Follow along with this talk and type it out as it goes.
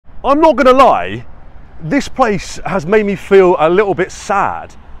I'm not gonna lie, this place has made me feel a little bit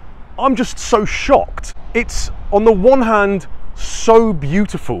sad. I'm just so shocked. It's, on the one hand, so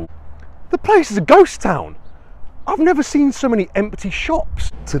beautiful. The place is a ghost town. I've never seen so many empty shops.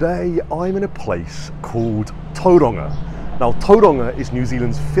 Today, I'm in a place called Tauranga. Now, Tauranga is New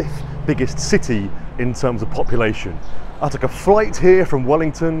Zealand's 5th biggest city in terms of population. I took a flight here from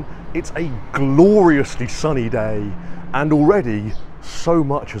Wellington. It's a gloriously sunny day, and already so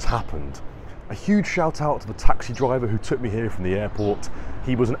much has happened. A huge shout out to the taxi driver who took me here from the airport.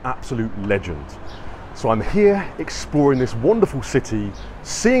 He was an absolute legend. So I'm here exploring this wonderful city,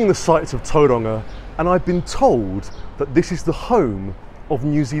 seeing the sights of Tauranga, and I've been told that this is the home of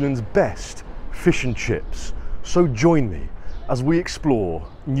New Zealand's best fish and chips. So join me as we explore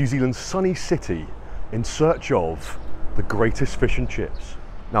New Zealand's sunny city in search of the greatest fish and chips.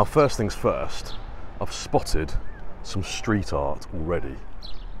 Now, first things first, I've spotted some street art already.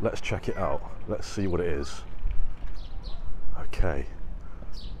 Let's check it out. Let's see what it is. Okay,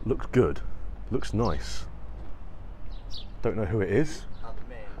 looks good, looks nice. Don't know who it is.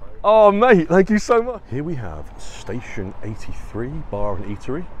 Oh mate, thank you so much. Here we have Station 83 Bar and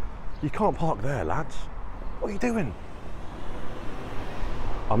Eatery. You can't park there, lads. What are you doing?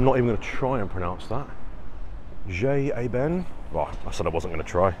 I'm not even going to try and pronounce that. J A Ben. Well, I said I wasn't going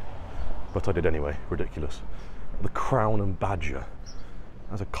to try, but I did anyway. Ridiculous. The Crown and Badger.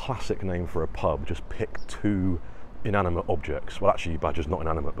 That's a classic name for a pub. Just pick 2 inanimate objects. Well, actually, Badger's not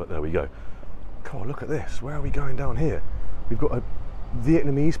inanimate, but there we go. God, look at this. Where are we going down here? We've got a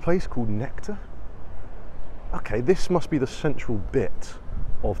Vietnamese place called Nectar. Okay, this must be the central bit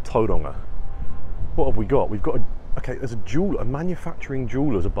of Tauranga. What have we got? We've got okay, there's a manufacturing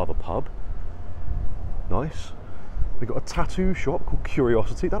jeweller's above a pub. Nice. We've got a tattoo shop called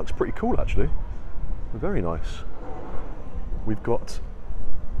Curiosity. That looks pretty cool, actually. Very nice. We've got,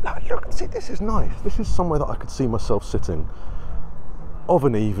 look, see, this is nice. This is somewhere that I could see myself sitting of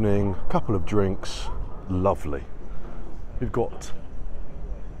an evening, couple of drinks, lovely. We've got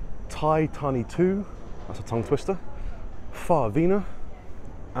Thai Tani 2, that's a tongue twister, Phar Vina,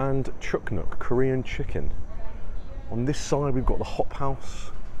 and Chuk Nuk, Korean chicken. On this side, we've got the Hop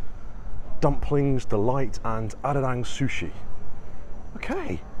House, Dumplings, Delight, and Ararang Sushi.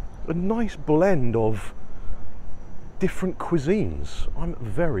 Okay, a nice blend of different cuisines. I'm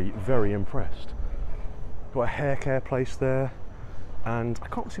very, very impressed. Got a hair care place there, and I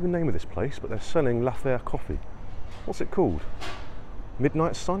can't see the name of this place, but they're selling La Fer coffee. What's it called?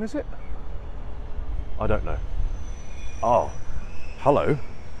 Midnight Sun, is it? I don't know. Oh, hello.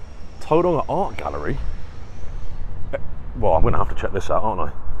 Tauranga Art Gallery. Well, I'm going to have to check this out, aren't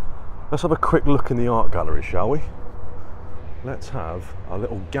I? Let's have a quick look in the art gallery, shall we? Let's have a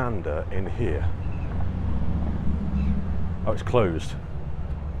little gander in here. Oh, it's closed.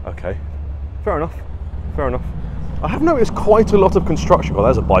 Okay, fair enough, fair enough. I have noticed quite a lot of construction. Well,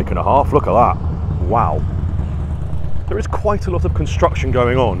 there's a bike and a half, look at that. Wow. There is quite a lot of construction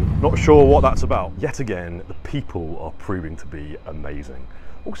going on. Not sure what that's about. Yet again, the people are proving to be amazing.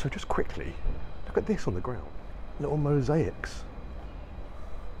 Also, just quickly, look at this on the ground. Little mosaics.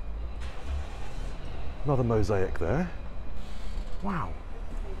 Another mosaic there. Wow.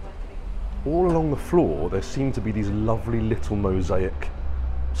 All along the floor, there seem to be these lovely little mosaic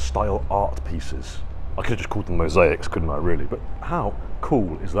style art pieces. I could have just called them mosaics, couldn't I, really? But how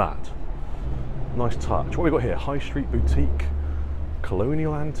cool is that? Nice touch. What have we got here? High Street Boutique,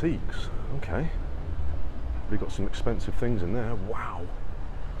 Colonial Antiques. Okay. We've got some expensive things in there. Wow.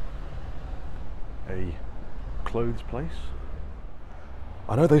 A clothes place.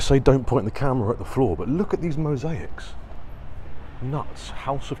 I know they say don't point the camera at the floor, but look at these mosaics. Nuts.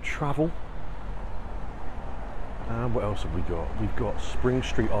 House of Travel. And what else have we got? We've got Spring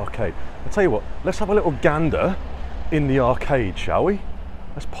Street Arcade. I'll tell you what, let's have a little gander in the arcade, shall we?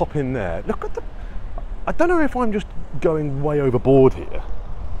 Let's pop in there. Look at the... I don't know if I'm just going way overboard here,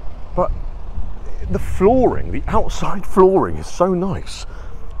 but the flooring, the outside flooring is so nice.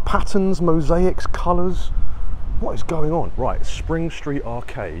 Patterns, mosaics, colours. What is going on? Right, Spring Street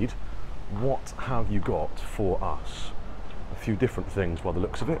Arcade. What have you got for us? A few different things by the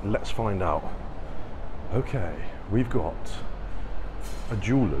looks of it. Let's find out. Okay, we've got a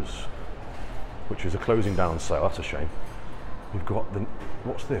jeweller's, which is a closing down sale. That's a shame. We've got the,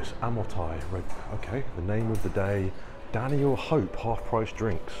 what's this? Amotai. Okay, the name of the day. Danny or Hope half price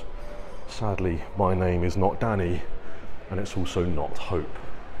drinks. Sadly, my name is not Danny, and it's also not Hope,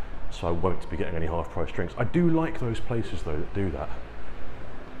 so I won't be getting any half price drinks. I do like those places though that do that.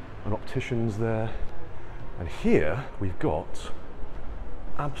 An optician's there, and here we've got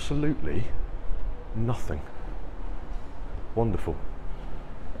absolutely nothing. Wonderful.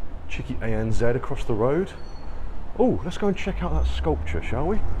 cheeky ANZ across the road. Oh, let's go and check out that sculpture, shall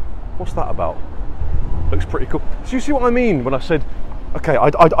we? What's that about? Looks pretty cool. So you see what I mean when I said, okay,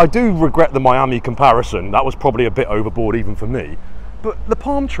 I do regret the Miami comparison. That was probably a bit overboard even for me. But the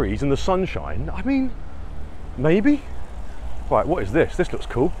palm trees and the sunshine, I mean, maybe. Right, what is this? This looks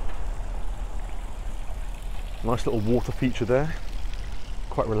cool. Nice little water feature there.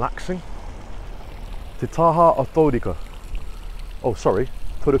 Quite relaxing. Titaha Authorica. Oh, sorry,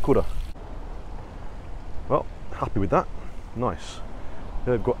 Torikura. Well, happy with that. Nice.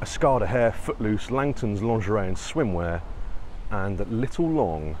 They've got Escada hair, Footloose, Langton's lingerie and swimwear, and Little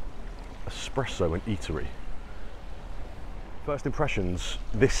Long espresso and eatery. First impressions,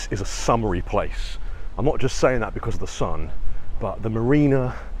 this is a summery place. I'm not just saying that because of the sun, but the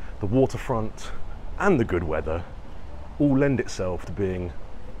marina, the waterfront, and the good weather all lend itself to being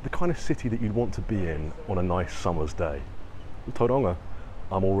the kind of city that you'd want to be in on a nice summer's day. Tauranga,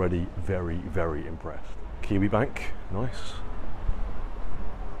 I'm already very, very impressed. Kiwi Bank, nice.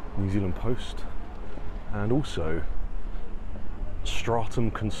 New Zealand Post, and also Stratum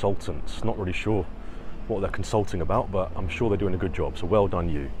Consultants. Not really sure what they're consulting about, but I'm sure they're doing a good job, so well done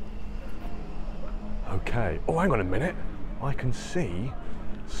you. Okay, oh hang on a minute, I can see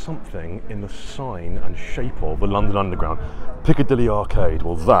something in the sign and shape of the London Underground. Piccadilly Arcade,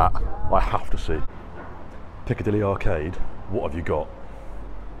 well that I have to see. Piccadilly Arcade, what have you got?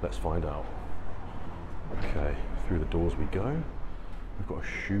 Let's find out. Okay, through the doors we go. We've got a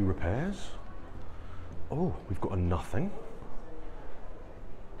shoe repairs. Oh, we've got a nothing.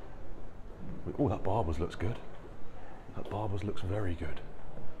 Oh, that Barber's looks good. That Barber's looks very good.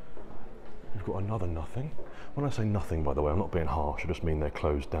 We've got another nothing. When I say nothing, by the way, I'm not being harsh, I just mean they're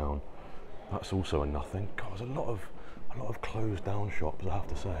closed down. That's also a nothing. God, there's a lot of closed down shops, I have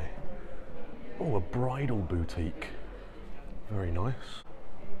to say. Oh, a bridal boutique. Very nice.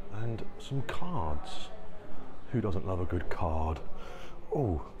 And some cards. Who doesn't love a good card?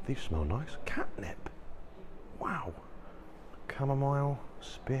 Oh, these smell nice. Catnip. Wow. Chamomile,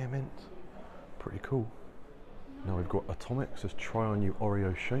 spearmint. Pretty cool. Now we've got Atomic. It says try on you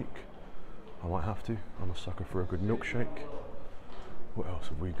Oreo shake. I might have to. I'm a sucker for a good milkshake. What else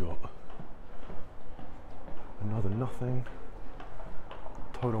have we got? Another nothing.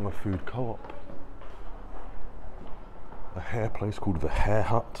 Tauranga Food Co-op. A hair place called the Hair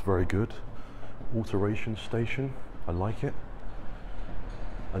Hut. Very good. Alteration station. I like it.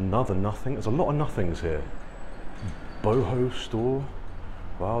 Another nothing. There's a lot of nothings here. Boho store.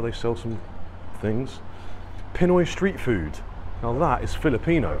 Wow, they sell some things. Pinoy Street Food. Now that is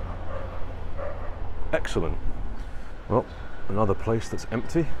Filipino. Excellent. Well, another place that's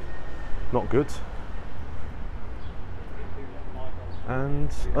empty. Not good.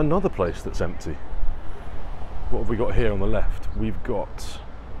 And another place that's empty. What have we got here on the left? We've got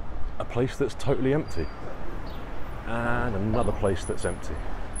a place that's totally empty. And another place that's empty.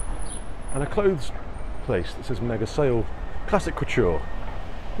 And a clothes place that says Mega Sale Classic Couture.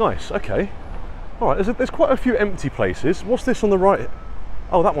 Nice, okay. All right, there's quite a few empty places. What's this on the right?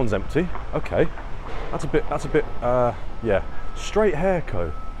 Oh, that one's empty. Okay. That's a bit, yeah. Straight Hair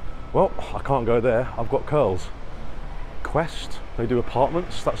Co. Well, I can't go there. I've got curls. Quest, they do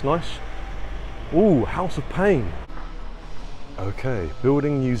apartments. That's nice. Ooh, House of Pain. Okay,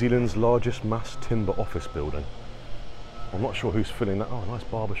 building New Zealand's largest mass timber office building. I'm not sure who's filling that. Oh, nice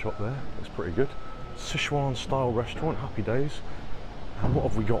barber shop there. Looks pretty good. Sichuan style restaurant, happy days. And what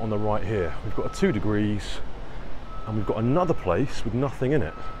have we got on the right here? We've got a 2 degrees and we've got another place with nothing in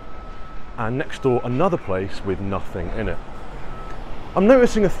it. And next door, another place with nothing in it. I'm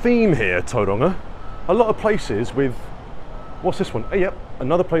noticing a theme here, Tauranga. A lot of places with, what's this one? Oh, yep,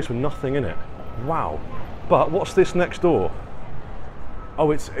 another place with nothing in it. Wow. But what's this next door?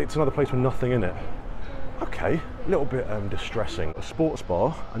 Oh, it's another place with nothing in it. Okay, a little bit distressing. A sports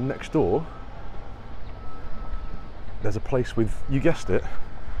bar, and next door, there's a place with, you guessed it,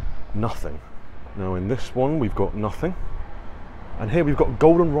 nothing. Now in this one, we've got nothing. And here we've got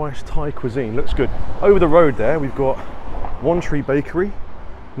Golden Rice Thai cuisine, looks good. Over the road there, we've got One Tree Bakery,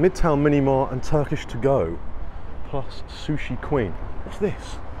 Midtown Mini Mart and Turkish To Go, plus Sushi Queen. What's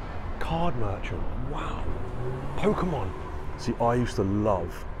this? Card Merchant, wow. Pokemon. See, I used to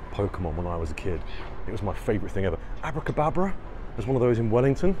love Pokemon when I was a kid. It was my favorite thing ever. Abracababra, there's one of those in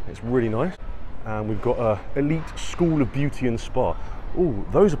Wellington. It's really nice. And we've got a Elite School of Beauty and Spa. Ooh,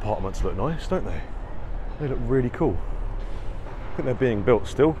 those apartments look nice, don't they? They look really cool. I think they're being built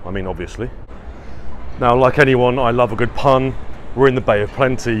still. I mean, obviously. Now, like anyone, I love a good pun. We're in the Bay of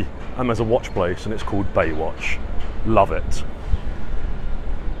Plenty, and there's a watch place, and it's called Baywatch. Love it.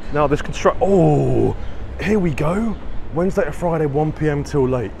 Now, this oh, here we go. Wednesday to Friday, 1 p.m. till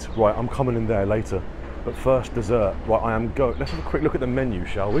late. Right, I'm coming in there later. But first, dessert. Right, let's have a quick look at the menu,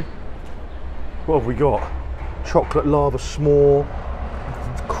 shall we? What have we got? Chocolate lava s'more,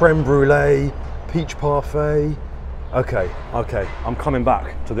 creme brulee, peach parfait. Okay, I'm coming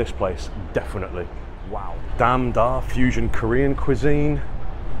back to this place, definitely. Wow. Dam Da, fusion Korean cuisine.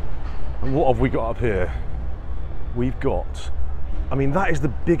 And what have we got up here? We've got, I mean, that is the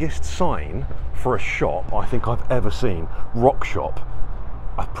biggest sign for a shop I think I've ever seen. Rock Shop.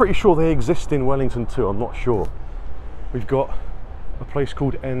 I'm pretty sure they exist in Wellington too, I'm not sure. We've got a place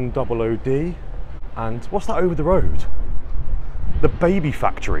called NOOD. And what's that over the road? The Baby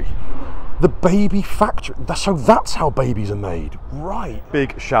Factory. The Baby Factory. So that's how babies are made. Right.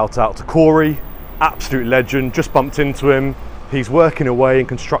 Big shout out to Corey, absolute legend. Just bumped into him. He's working away in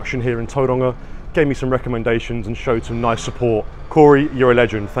construction here in Tauranga. Gave me some recommendations and showed some nice support. Corey, you're a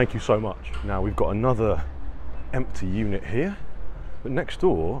legend. Thank you so much. Now we've got another empty unit here. But next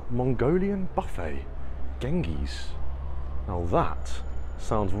door, Mongolian buffet. Genghis. Now that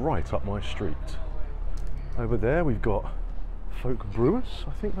sounds right up my street. Over there we've got Folk Brewers,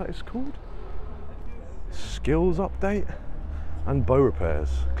 I think that is called. Skills update and bow repairs,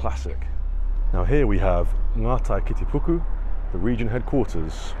 classic. Now here we have Ngatai Kitipuku, the region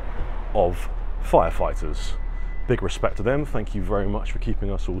headquarters of firefighters. Big respect to them, thank you very much for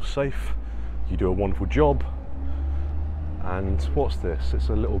keeping us all safe. You do a wonderful job. And what's this? It's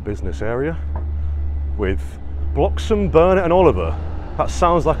a little business area with Bloxham, Burnett and Oliver. That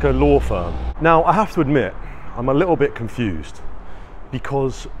sounds like a law firm. Now, I have to admit, I'm a little bit confused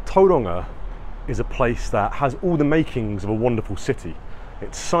because Tauranga is a place that has all the makings of a wonderful city.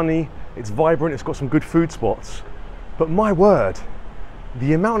 It's sunny, it's vibrant, it's got some good food spots. But my word,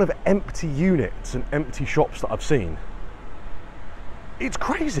 the amount of empty units and empty shops that I've seen, it's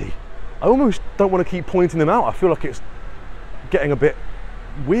crazy. I almost don't want to keep pointing them out. I feel like it's getting a bit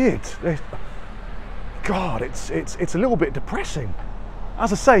weird. God, it's a little bit depressing.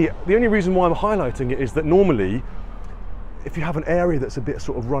 As I say, the only reason why I'm highlighting it is that normally, if you have an area that's a bit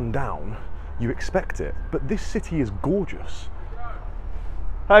sort of run down, you expect it. But this city is gorgeous.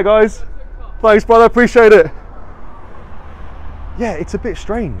 Hey guys, thanks brother, appreciate it. Yeah, it's a bit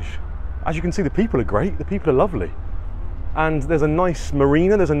strange. As you can see, the people are great, the people are lovely. And there's a nice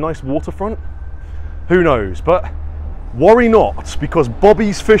marina, there's a nice waterfront. Who knows, but worry not, because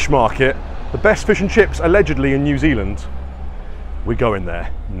Bobby's Fish Market, the best fish and chips allegedly in New Zealand, we're going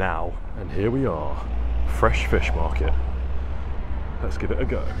there now. And here we are, Fresh Fish Market. Let's give it a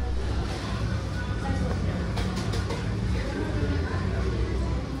go.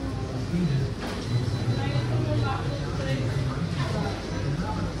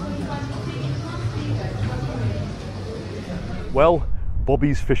 Well,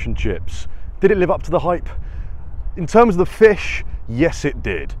 Bobby's Fish and Chips. Did it live up to the hype? In terms of the fish, yes it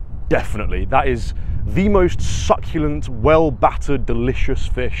did. Definitely. That is the most succulent, well-battered, delicious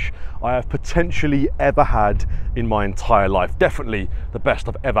fish I have potentially ever had in my entire life. Definitely the best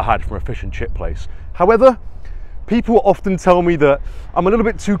I've ever had from a fish and chip place. However, people often tell me that I'm a little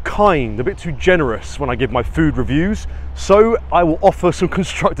bit too kind, a bit too generous when I give my food reviews, so I will offer some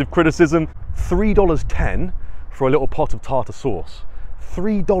constructive criticism. $3.10 for a little pot of tartar sauce.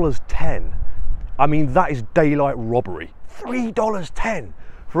 $3.10. I mean, that is daylight robbery. $3.10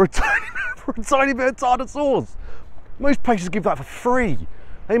 for a tiny bit of tartar sauce. Most places give that for free.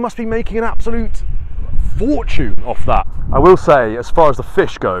 They must be making an absolute fortune off that. I will say, as far as the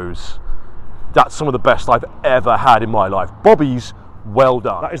fish goes, that's some of the best I've ever had in my life. Bobby's, well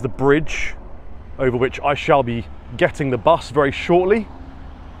done. That is the bridge over which I shall be getting the bus very shortly.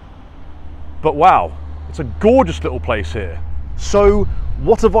 But wow, it's a gorgeous little place here. So,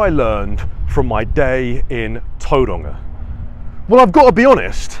 what have I learned from my day in Tauranga? Well, I've got to be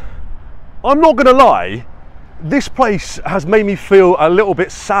honest, I'm not going to lie, this place has made me feel a little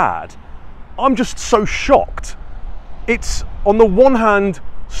bit sad. I'm just so shocked. It's, on the one hand,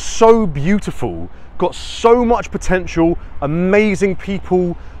 so beautiful, got so much potential, amazing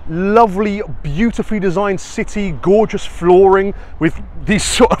people, lovely, beautifully designed city, gorgeous flooring with these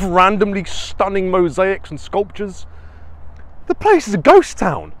sort of randomly stunning mosaics and sculptures. The place is a ghost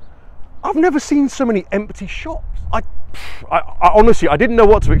town. I've never seen so many empty shops. I honestly, I didn't know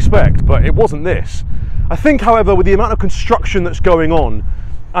what to expect, but it wasn't this. I think, however, with the amount of construction that's going on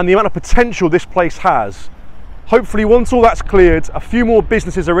and the amount of potential this place has, hopefully once all that's cleared, a few more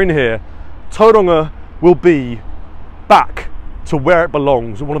businesses are in here, Tauranga will be back to where it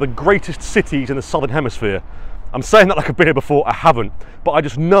belongs, one of the greatest cities in the Southern Hemisphere. I'm saying that like I've been here before, I haven't, but I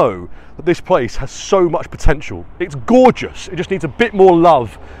just know that this place has so much potential. It's gorgeous, it just needs a bit more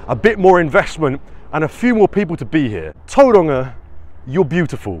love, a bit more investment, and a few more people to be here. Tauranga, you're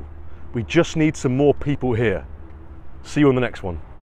beautiful. We just need some more people here. See you on the next one.